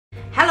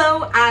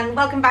Hello and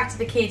welcome back to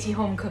the Katie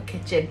Home Cook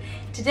Kitchen.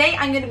 Today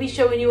I'm going to be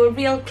showing you a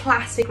real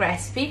classic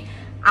recipe,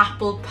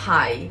 apple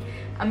pie.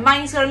 And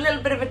mine's got a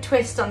little bit of a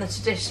twist on the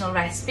traditional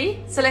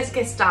recipe, so let's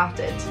get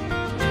started.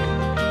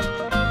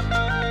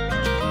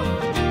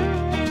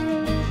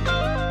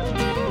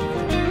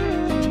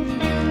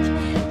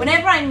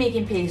 Whenever I'm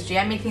making pastry,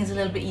 I make things a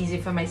little bit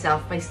easier for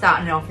myself by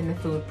starting it off in the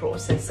food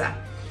processor.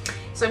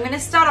 So I'm going to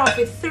start off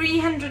with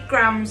 300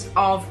 grams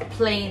of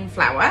plain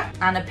flour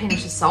and a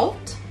pinch of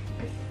salt,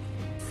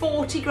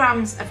 40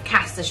 grams of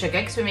caster sugar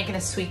because we're making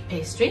a sweet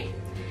pastry,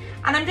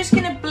 and I'm just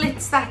going to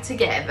blitz that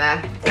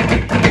together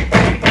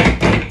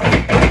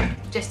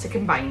just to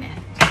combine it.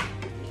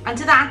 And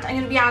to that I'm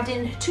going to be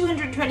adding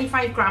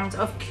 225 grams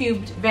of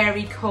cubed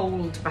very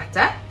cold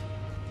butter,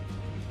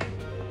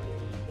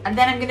 and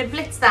then I'm going to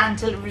blitz that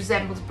until it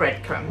resembles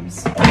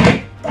breadcrumbs.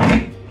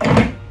 And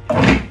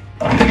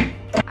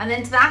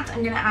then to that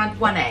I'm going to add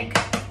 1 egg.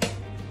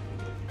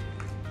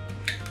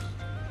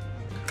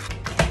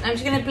 I'm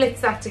just going to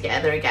blitz that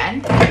together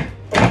again.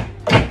 And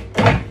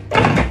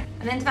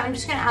then to that I'm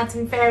just going to add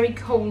some very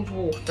cold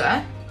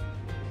water.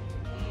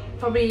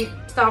 Probably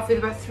start with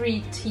about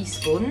 3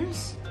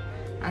 teaspoons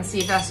and see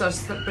if that sort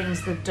of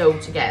brings the dough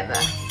together.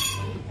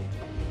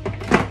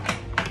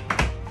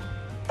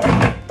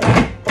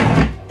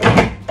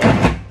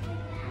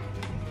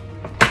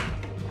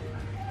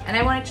 And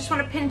I just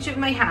want to pinch with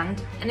my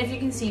hand, and if you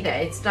can see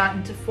there, it's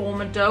starting to form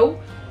a dough,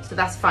 so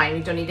that's fine, we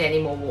don't need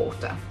any more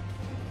water.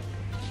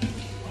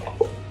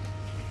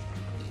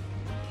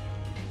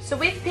 So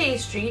with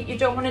pastry, you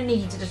don't want to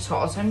knead it at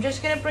all, so I'm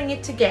just going to bring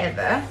it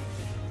together.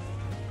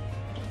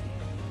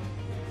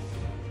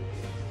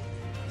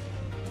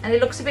 And it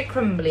looks a bit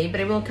crumbly, but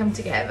it will come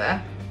together.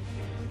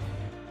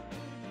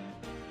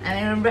 And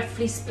then I'm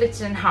roughly split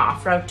it in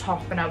half for our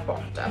top and our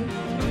bottom.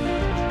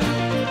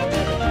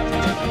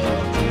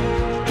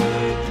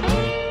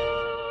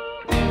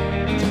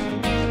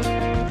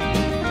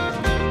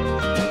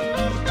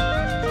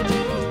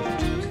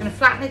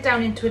 Flatten it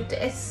down into a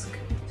disc.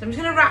 So I'm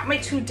just going to wrap my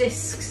 2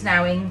 discs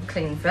now in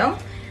cling film,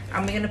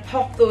 and we're going to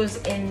pop those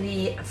in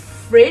the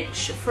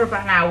fridge for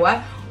about an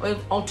hour, or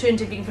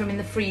alternatively you can put them in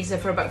the freezer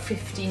for about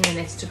 15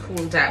 minutes to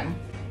cool down.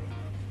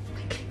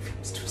 My cling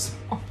film's too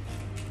small.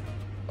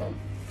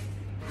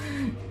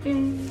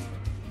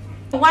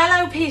 While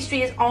our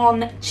pastry is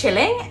on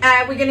chilling,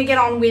 we're going to get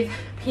on with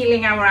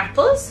peeling our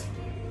apples.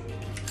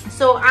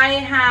 So I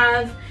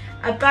have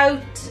about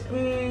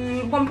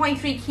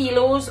 1.3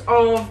 kilos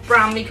of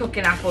Bramley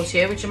cooking apples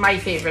here, which are my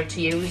favourite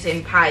to use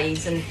in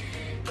pies and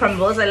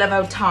crumbles. I love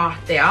how tart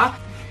they are.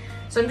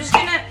 So I'm just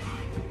going to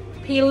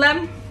peel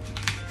them,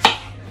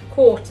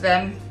 quarter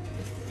them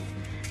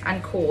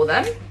and core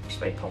them, just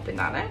by popping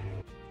that out.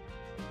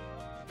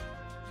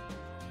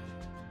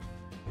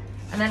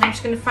 And then I'm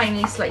just going to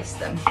finely slice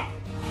them.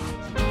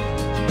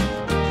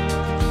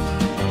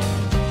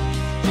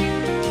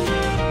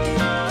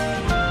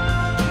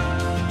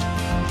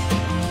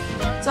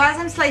 So as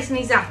I'm slicing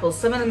these apples,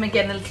 some of them are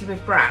getting a little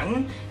bit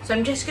brown, so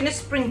I'm just going to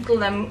sprinkle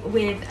them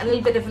with a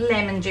little bit of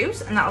lemon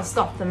juice, and that'll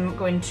stop them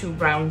going too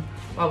brown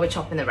while we're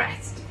chopping the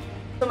rest.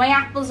 So my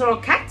apples are all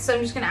cut, so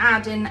I'm just going to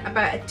add in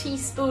about a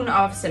teaspoon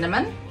of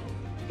cinnamon.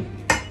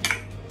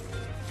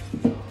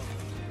 Oh,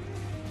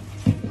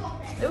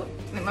 I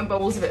think my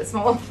bowl's a bit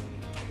small.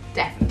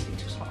 Definitely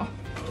too small.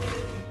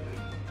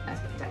 That's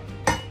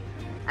better.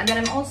 And then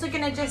I'm also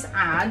going to just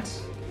add,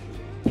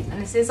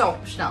 and this is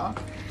optional,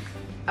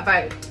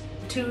 about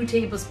 2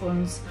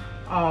 tablespoons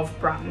of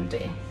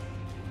brandy,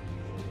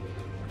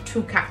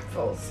 2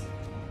 cupfuls,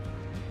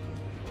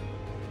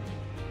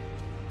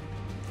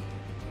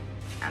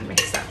 and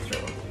mix that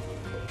through.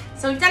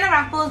 So we've done our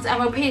apples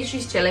and our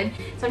pastry's chilling,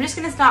 so I'm just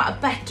going to start a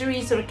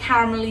buttery sort of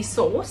caramelly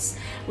sauce,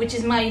 which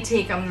is my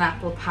take on an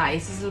apple pie.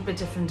 So it's a little bit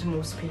different to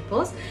most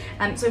people's, so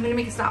I'm going to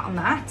make a start on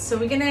that. So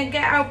we're going to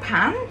get our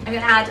pan. I'm going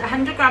to add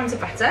 100 grams of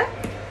butter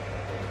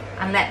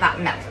and let that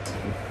melt.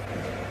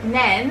 And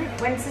then,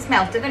 once it's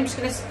melted, I'm just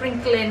going to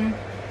sprinkle in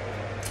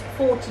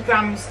 40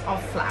 grams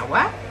of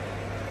flour.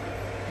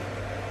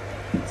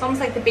 It's almost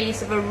like the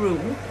base of a roux.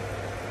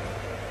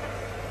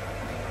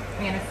 I'm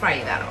going to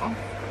fry that off.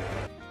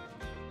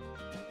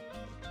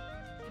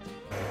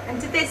 And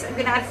to this, I'm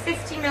going to add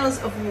 50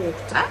 ml of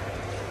water.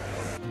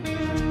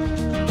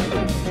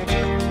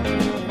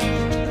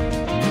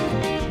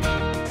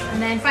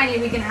 And then finally,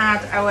 we can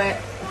add our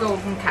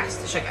golden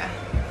caster sugar.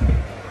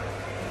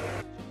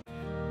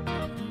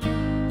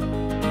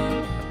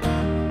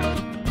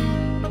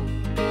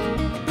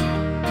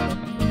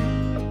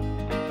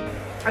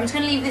 I'm just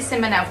going to leave this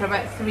simmer now for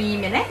about 3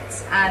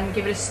 minutes and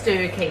give it a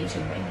stir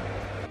occasionally.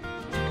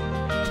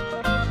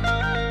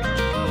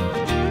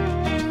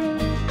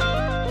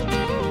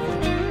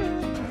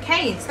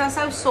 Okay, so that's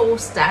our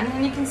sauce done,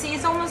 and you can see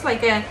it's almost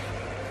like a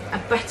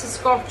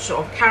butterscotch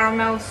or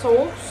caramel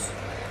sauce.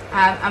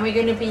 And we're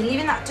going to be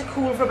leaving that to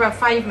cool for about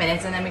 5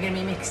 minutes, and then we're going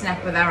to be mixing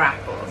up with our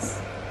apples.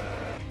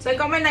 So I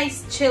got my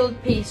nice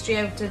chilled pastry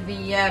out of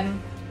the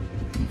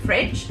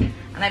fridge,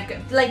 and I've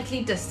got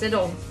lightly dusted,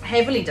 or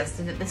heavily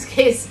dusted in this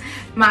case,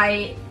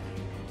 my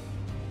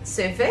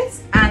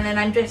surface, and then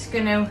I'm just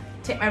going to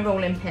take my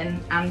rolling pin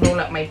and roll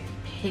out my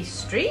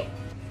pastry.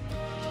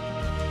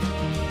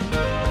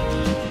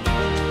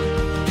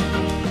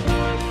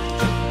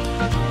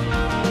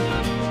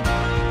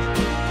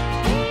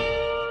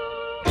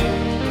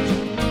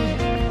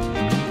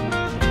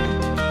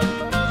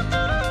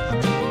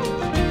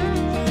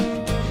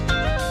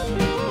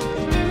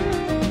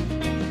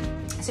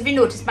 So if you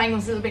notice, mine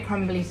was a little bit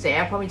crumbly today.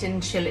 I probably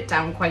didn't chill it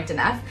down quite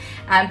enough.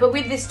 But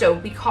with this dough,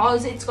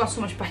 because it's got so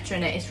much butter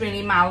in it, it's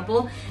really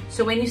malleable.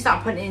 So when you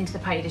start putting it into the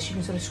pie dish, you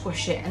can sort of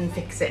squish it and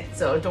fix it.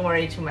 So don't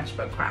worry too much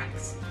about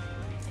cracks.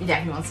 You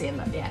definitely won't see them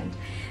at the end.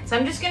 So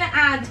I'm just going to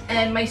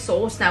add my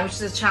sauce now, which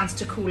is a chance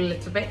to cool a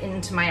little bit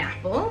into my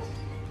apple.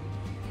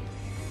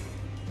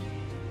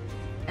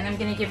 And I'm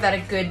going to give that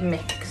a good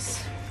mix.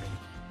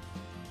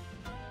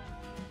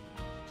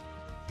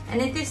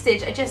 And at this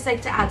stage, I just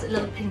like to add a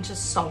little pinch of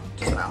salt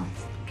as well.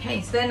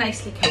 Okay, so they're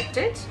nicely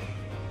coated.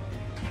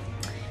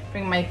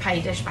 Bring my pie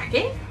dish back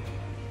in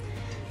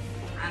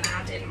and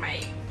add in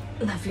my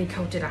lovely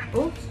coated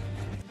apples.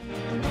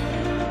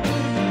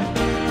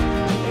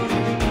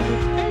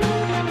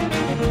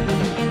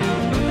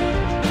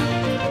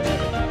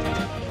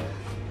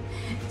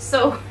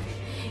 So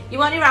you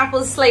want your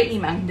apples slightly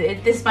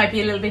mounded. This might be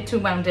a little bit too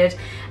mounded.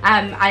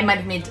 I might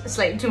have made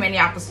slightly too many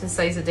apples for the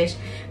size of the dish,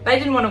 but I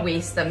didn't want to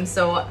waste them.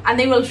 And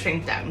they will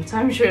shrink down, so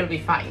I'm sure it'll be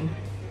fine.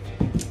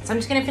 So I'm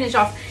just going to finish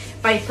off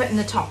by putting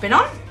the topping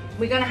on.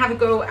 We're going to have a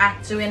go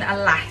at doing a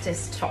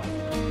lattice top.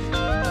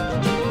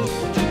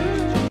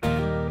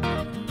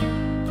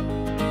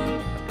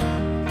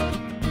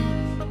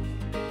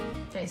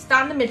 Okay,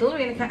 start in the middle. We're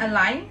going to cut a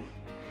line,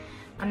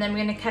 and then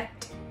we're going to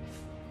cut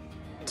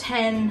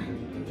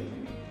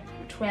 10,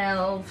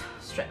 12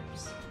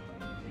 strips.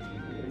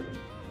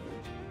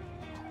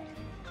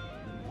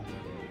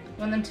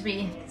 You want them to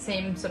be the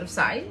same sort of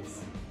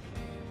size.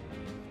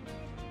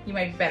 You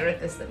might be better at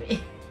this than me.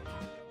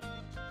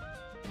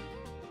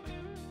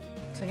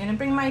 So I'm going to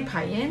bring my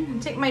pie in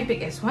and take my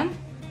biggest one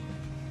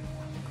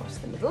across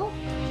the middle.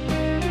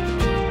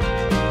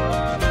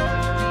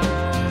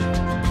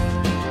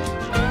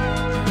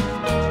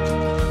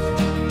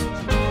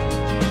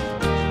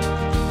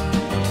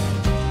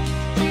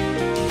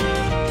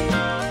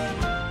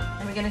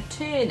 And we're going to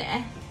turn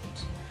it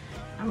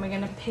and we're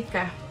going to pick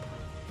up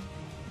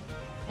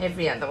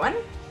every other one.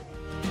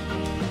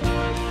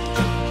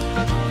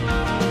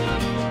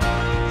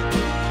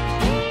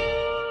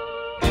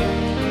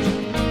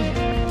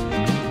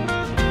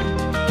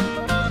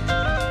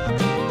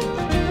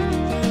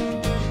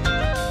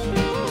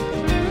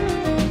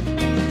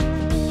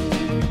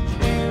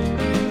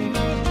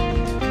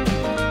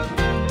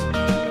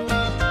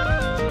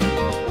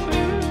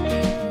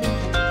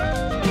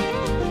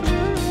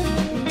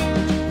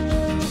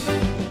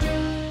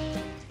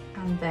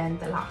 And then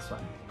the last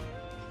one.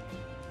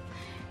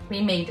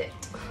 We made it.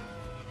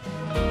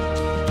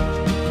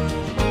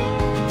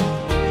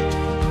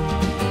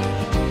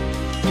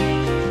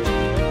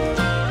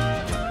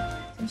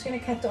 I'm just going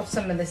to cut off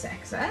some of this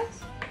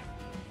excess.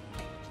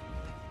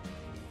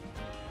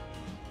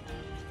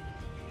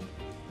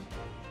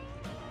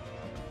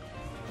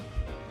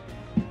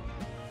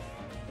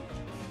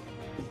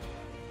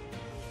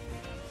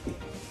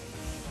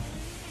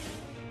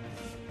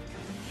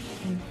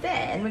 And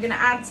then we're going to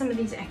add some of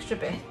these extra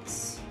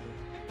bits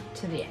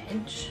to the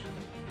edge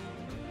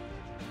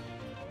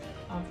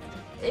of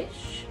the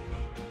dish.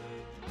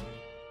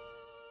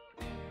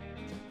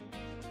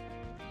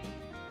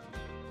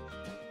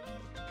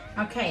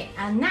 Okay,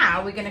 and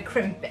now we're going to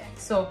crimp it.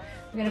 So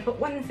we're going to put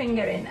one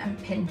finger in and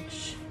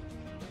pinch.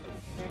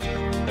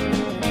 And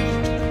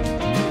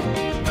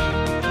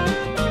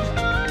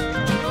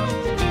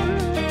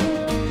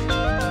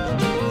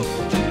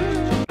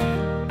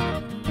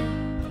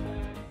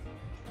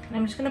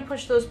I'm just going to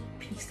push those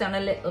peaks down a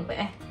little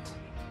bit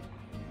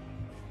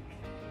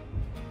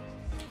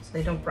so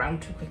they don't brown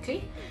too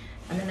quickly.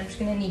 And then I'm just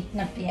going to neaten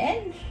up the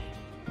edge.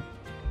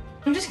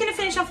 I'm just going to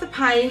finish off the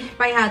pie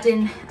by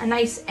adding a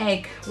nice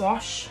egg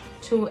wash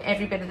to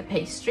every bit of the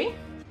pastry.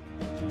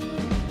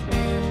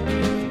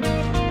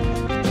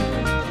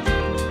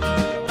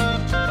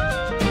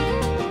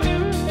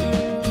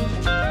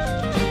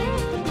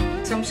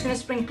 So I'm just going to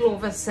sprinkle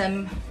over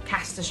some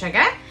caster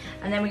sugar,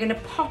 and then we're going to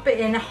pop it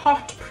in a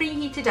hot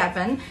preheated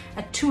oven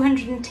at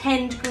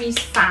 210 degrees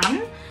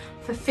fan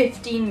for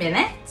 15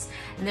 minutes.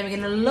 And then we're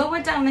going to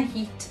lower down the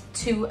heat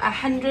to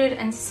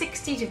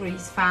 160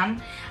 degrees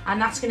fan,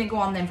 and that's going to go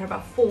on then for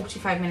about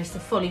 45 minutes to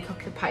fully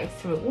cook the pie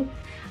through.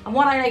 And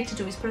what I like to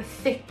do is put a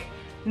thick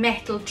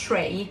metal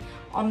tray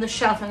on the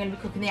shelf I'm going to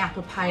be cooking the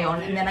apple pie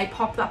on, and then I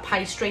pop that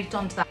pie straight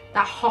onto that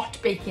hot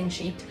baking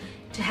sheet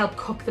to help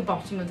cook the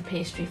bottom of the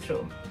pastry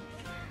through.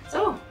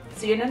 So,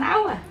 see you in an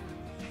hour.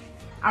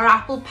 Our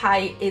apple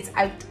pie is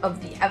out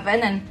of the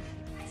oven and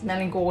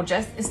smelling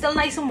gorgeous. It's still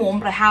nice and warm,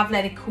 but I have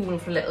let it cool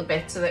for a little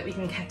bit so that we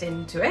can cut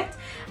into it.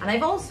 And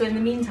I've also, in the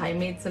meantime,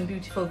 made some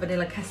beautiful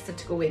vanilla custard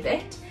to go with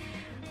it.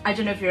 I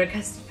don't know if you're a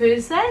custard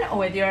person, or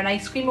whether you're an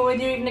ice cream, or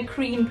whether you're even a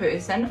cream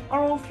person, or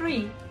all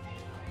three.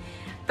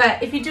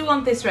 But if you do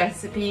want this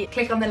recipe,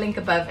 click on the link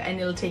above and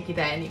it'll take you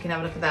there and you can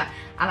have a look at that,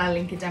 and I'll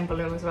link it down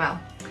below as well.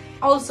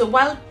 Also,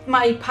 while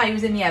my pie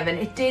was in the oven,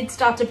 it did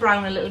start to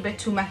brown a little bit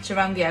too much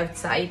around the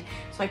outside,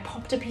 so I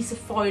popped a piece of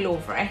foil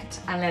over it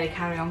and let it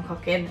carry on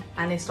cooking,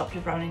 and it stopped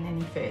it browning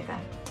any further.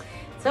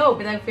 So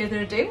without further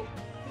ado,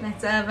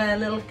 let's have a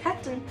little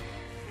cut and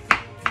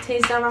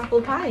taste our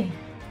apple pie.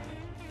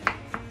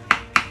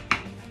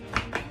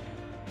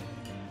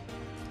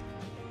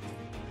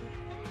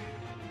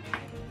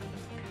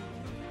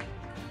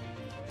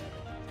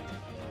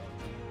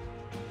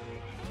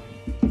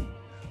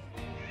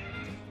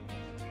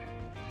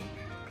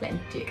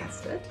 Plenty of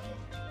custard.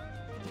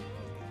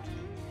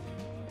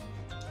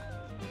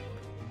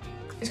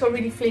 It's got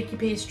really flaky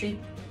pastry.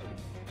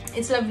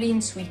 It's lovely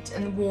and sweet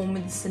and warm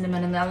with the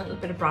cinnamon and a little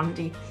bit of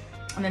brandy.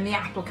 And then the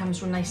apple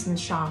comes real nice and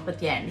sharp at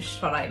the end, which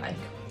is what I like.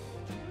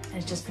 And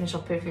it's just finished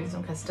off perfectly with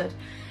some custard.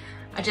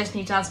 I just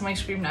need to add some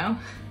ice cream now.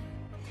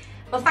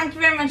 Well, thank you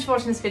very much for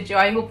watching this video.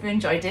 I hope you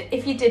enjoyed it.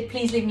 If you did,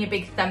 please leave me a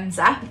big thumbs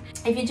up.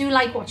 If you do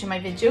like watching my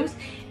videos,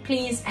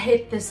 please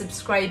hit the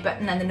subscribe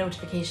button and the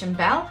notification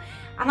bell.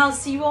 And I'll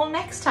see you all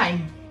next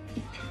time.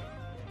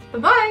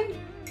 Bye-bye.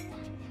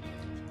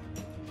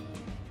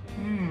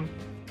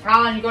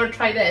 And you gotta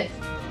try this.